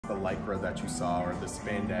lycra that you saw or the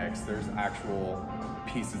spandex, there's actual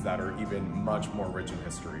pieces that are even much more rich in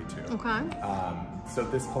history too. Okay. So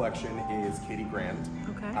this collection is Katie Grand.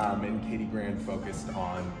 Okay. And Katie Grand focused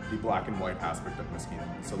on the black and white aspect of Moschino.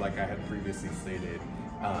 So like I had previously stated,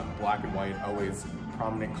 black and white, always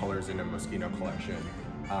prominent colors in a Moschino collection.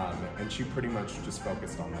 And she pretty much just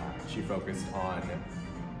focused on that. She focused on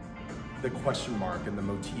the question mark and the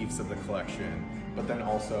motifs of the collection, but then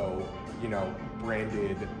also, you know,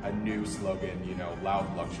 branded a new slogan, you know,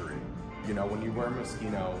 loud luxury. You know, when you wear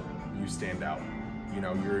Moschino, you stand out. You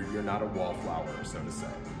know, you're not a wallflower, so to say.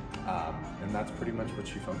 And that's pretty much what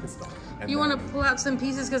she focused on. And you want to pull out some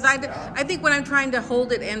pieces? Because I think when I'm trying to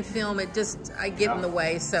hold it and film it, I get in the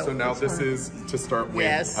way. So now this is to start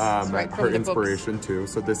with right her inspiration too.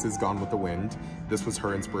 So this is Gone with the Wind. This was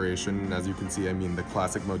her inspiration. And as you can see, I mean, the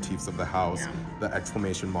classic motifs of the house, the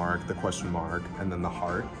exclamation mark, the question mark, and then the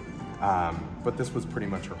heart. But this was pretty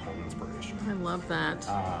much her whole inspiration. I love that.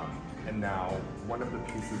 And now, one of the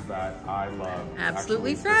pieces that I love,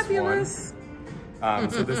 absolutely fabulous.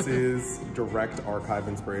 So this is direct archive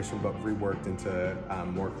inspiration, but reworked into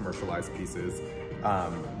more commercialized pieces.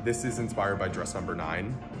 This is inspired by dress number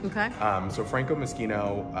 9. Okay. So Franco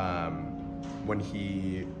Moschino, when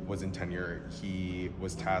he was in tenure, he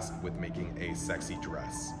was tasked with making a sexy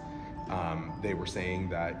dress. They were saying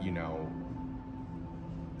that, you know,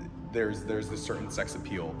 there's this certain sex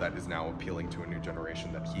appeal that is now appealing to a new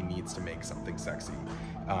generation, that he needs to make something sexy.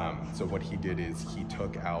 So what he did is he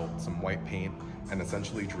took out some white paint and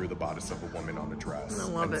essentially drew the bodice of a woman on a dress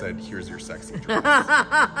and said, here's your sexy dress.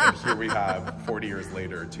 And here we have 40 years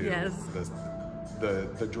later to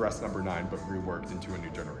the dress number 9, but reworked into a new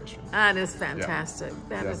generation. That is fantastic.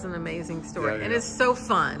 That is an amazing story. And it's so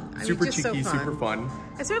fun. Super cheeky, super fun.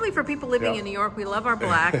 And certainly for people living in New York, we love our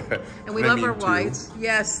black and we love our whites.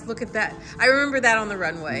 Yes, look at that. I remember that on the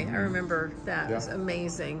runway. I remember that. It was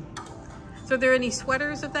amazing. So are there any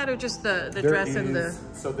sweaters of that, or just the dress and the...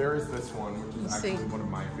 So there is this one, which is actually one of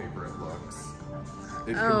my favorite looks.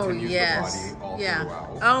 It oh, continues the body all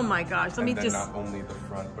throughout. Oh my gosh. Let me just... not only the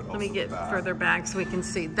front, but also let me get the back. further back so we can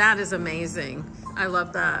see. That is amazing. I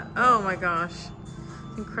love that. Oh my gosh.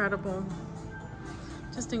 Incredible.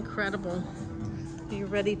 Just incredible. Are you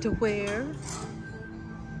ready to wear?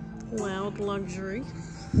 Loud luxury.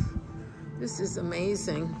 This is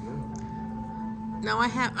amazing. Now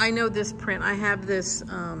I know this print. I have this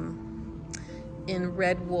in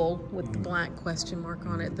red wool with the black question mark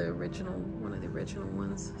on it. The original, one of the original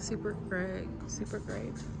ones. Super great, super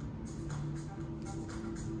great.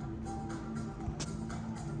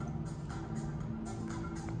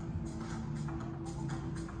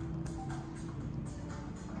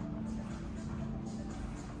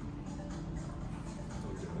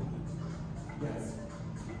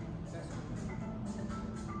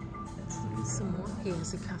 Some more. He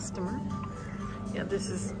is a customer. Yeah, this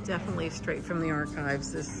is definitely straight from the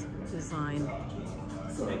archives, this design.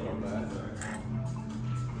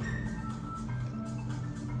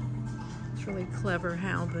 It's really clever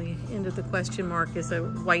how the end of the question mark is a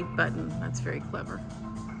white button. That's very clever.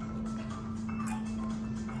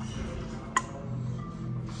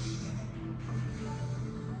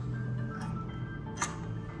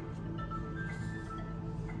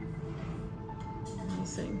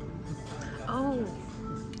 Oh,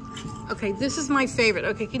 okay, this is my favorite.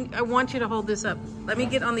 Okay, I want you to hold this up. Let me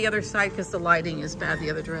get on the other side because the lighting is bad the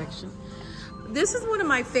other direction. This is one of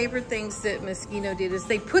my favorite things that Moschino did, is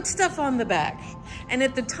they put stuff on the back. And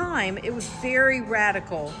at the time, it was very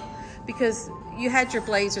radical because you had your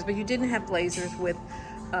blazers, but you didn't have blazers with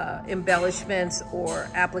embellishments or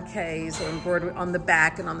appliques or embroidery on the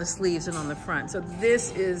back and on the sleeves and on the front. So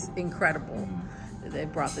this is incredible. They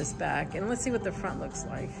brought this back, and let's see what the front looks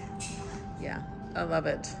like. Yeah, I love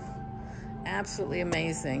it. Absolutely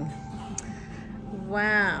amazing.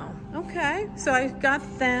 Wow. Okay, so I got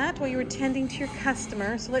that while you were tending to your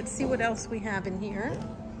customer. So let's see what else we have in here.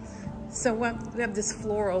 So we have this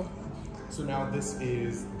floral. So now this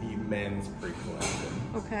is the men's pre-collection.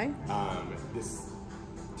 Okay. This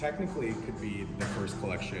technically could be the first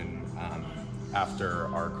collection after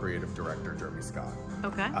our creative director, Jeremy Scott.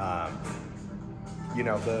 Okay. You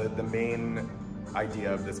know, the main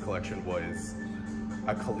idea of this collection was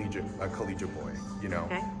a collegiate boy, you know?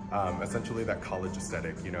 Okay. Essentially that college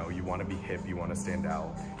aesthetic, you know, you want to be hip, you want to stand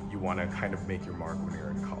out, you want to kind of make your mark when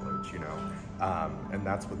you're in college, you know? And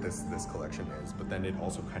that's what this collection is, but then it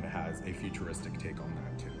also kind of has a futuristic take on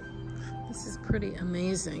that too. This is pretty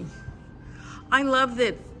amazing. I love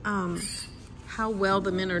that how well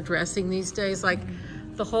the men are dressing these days, like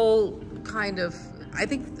the whole kind of I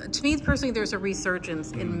think, to me personally, there's a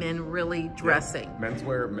resurgence in men really dressing. Yeah.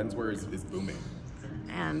 Menswear is booming.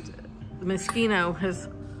 And Moschino has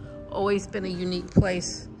always been a unique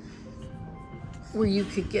place where you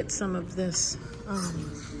could get some of this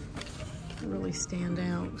really stand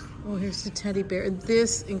out. Oh, here's the teddy bear.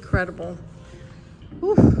 This incredible.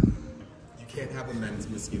 Whew. You can't have a men's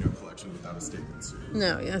Moschino collection without a statement suit.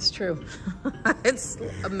 No, that's true. It's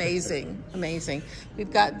amazing, amazing.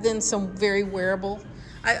 We've got then some very wearable.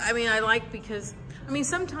 I mean, I like because, I mean,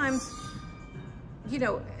 sometimes, you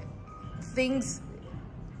know, things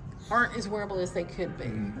aren't as wearable as they could be,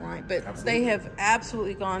 right? But absolutely. They have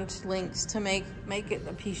absolutely gone to lengths to make it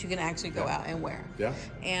a piece you can actually go out and wear. Yeah.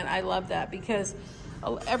 And I love that because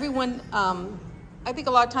everyone, I think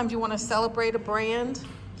a lot of times you want to celebrate a brand,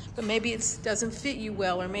 but maybe it doesn't fit you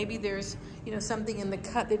well, or maybe there's, you know, something in the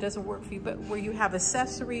cut that doesn't work for you, but where you have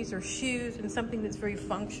accessories or shoes and something that's very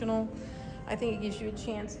functional, I think it gives you a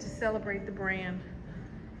chance to celebrate the brand.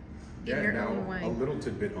 Yeah, now a little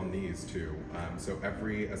tidbit on these too. So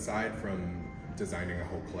aside from designing a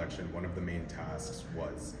whole collection, one of the main tasks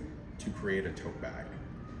was to create a tote bag.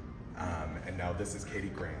 And now this is Katie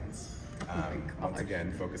Crane's. Once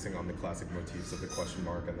again, focusing on the classic motifs of the question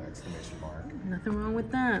mark and the exclamation mark. Nothing wrong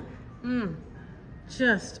with that.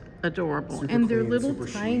 Just adorable. Super and they're clean, little super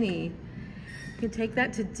tiny. Chic. You can take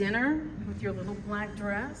that to dinner with your little black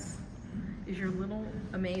dress. Is your little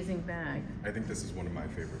amazing bag. I think this is one of my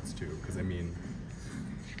favorites too, because I mean,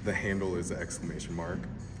 the handle is an exclamation mark,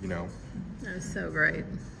 you know? That is so great.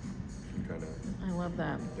 Kind of. I love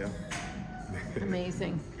that. Yeah.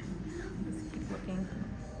 Amazing. Let's keep looking.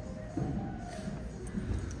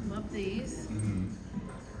 Love these.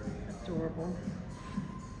 Adorable.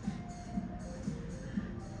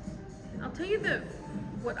 I'll tell you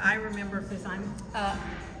what I remember, because I'm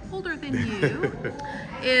older than you,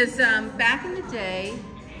 is back in the day,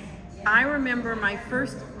 I remember my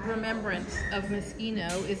first remembrance of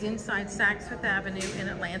Moschino is inside Saks Fifth Avenue in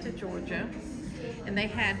Atlanta, Georgia. And they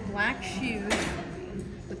had black shoes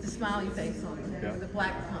with the smiley face on them, the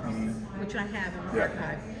black pumps, which I have in my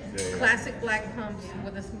archive. Classic black pumps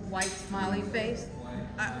with a white smiley face.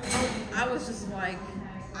 I was just like,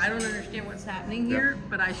 I don't understand what's happening here,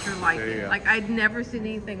 but I sure like it. Like, I'd never seen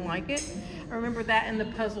anything like it. I remember that in the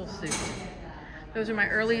puzzle suit. Those are my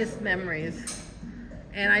earliest memories.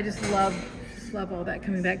 And I just love all that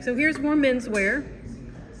coming back. So here's more menswear,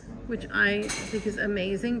 which I think is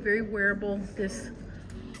amazing. Very wearable. This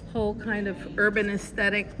whole kind of urban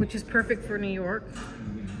aesthetic, which is perfect for New York.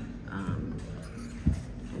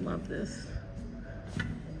 I love this.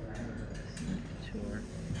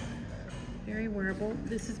 Very wearable.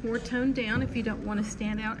 This is more toned down if you don't want to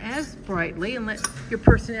stand out as brightly and let your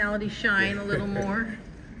personality shine a little more.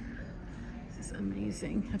 This is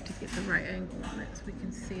amazing. I have to get the right angle on it so we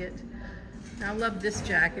can see it. I love this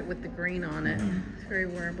jacket with the green on it. It's very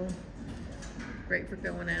wearable. Great for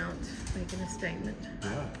going out, making a statement. Yeah.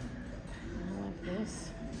 I love this.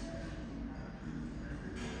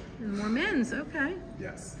 And more men's, okay.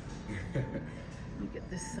 Yes. Let me get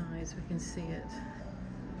this size, we can see it.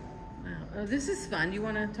 Wow. Oh, this is fun. You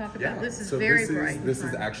want to talk about this? Is so very bright. This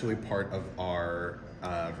is actually part of our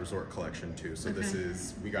resort collection too. So this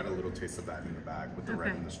is, we got a little taste of that in the bag with the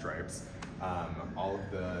red and the stripes. All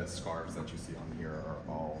of the scarves that you see on here are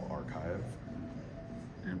all archive.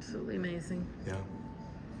 Absolutely amazing. Yeah.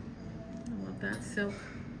 I love that silk.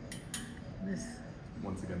 This.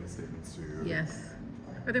 Once again, the statement suit. Yes.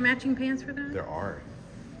 Are there matching pants for that? There are.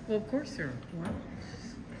 Well, of course there are. Wow.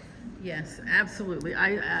 Yes, absolutely.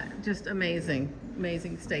 Just amazing,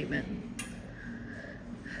 amazing statement.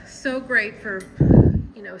 So great for,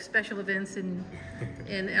 you know, special events in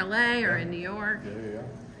LA or in New York. Yeah.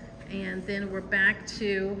 And then we're back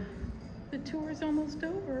to, the tour is almost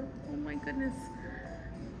over. Oh my goodness.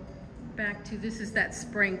 Back to, this is that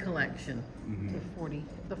spring collection,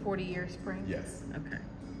 the 40-year spring? Yes. Okay,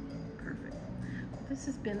 perfect. This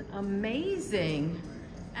has been amazing.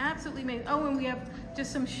 Absolutely amazing. Oh, and we have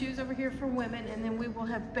just some shoes over here for women, and then we will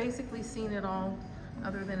have basically seen it all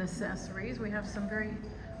other than accessories. We have some very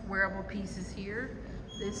wearable pieces here.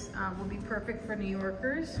 This will be perfect for New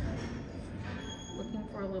Yorkers looking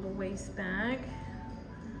for a little waist bag.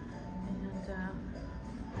 And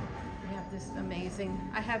we have this amazing,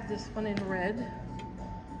 I have this one in red.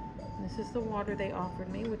 This is the water they offered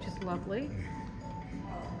me, which is lovely.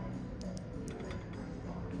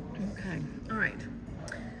 Okay, all right.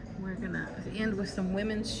 We're gonna end with some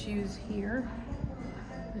women's shoes here.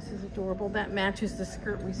 This is adorable. That matches the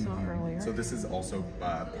skirt we saw earlier. So this is also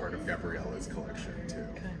part of Gabriella's collection too.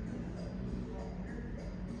 Okay.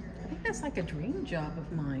 I think that's like a dream job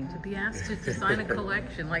of mine, to be asked to design a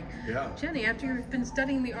collection. Like, Yeah. Jenny, after you've been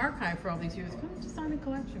studying the archive for all these years, come design a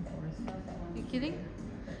collection for us. Are you kidding?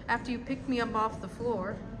 After you picked me up off the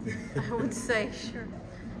floor, I would say, sure.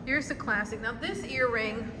 Here's the classic. Now this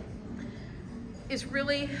earring is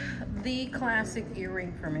really the classic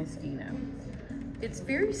earring for Moschino. It's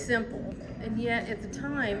very simple, and yet at the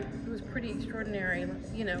time, it was pretty extraordinary.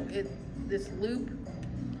 You know, this loop,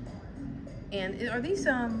 and are these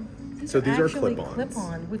So these are actually clip-ons.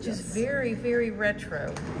 clip-on, which is very, very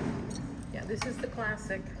retro. Yeah, this is the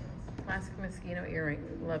classic Moschino earring.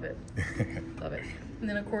 Love it. Love it. And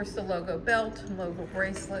then of course the logo belt, logo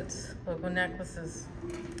bracelets, logo necklaces.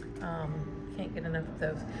 Can't get enough of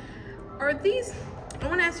those. Are these, I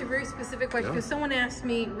want to ask you a very specific question, because someone asked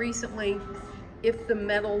me recently if the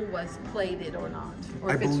metal was plated or not,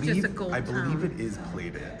 or if it's just a gold tone. I believe it is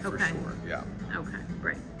plated, for sure, yeah. Okay,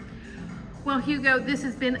 great. Well, Hugo, this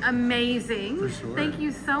has been amazing. For sure. Thank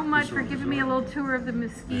you so much for giving me a little tour of the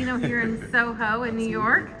Moschino here in SoHo in New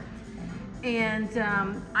York. And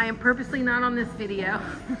I am purposely not on this video,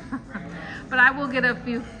 but I will get a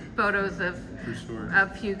few photos of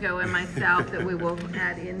Hugo and myself that we will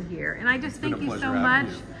add in here. And I just thank you so much.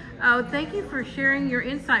 Oh, thank you for sharing your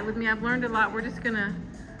insight with me. I've learned a lot. We're just gonna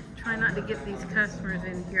try not to get these customers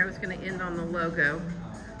in here. I was gonna end on the logo.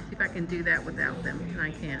 See if I can do that without them, and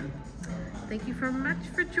I can. Thank you very much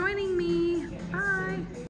for joining me. Bye.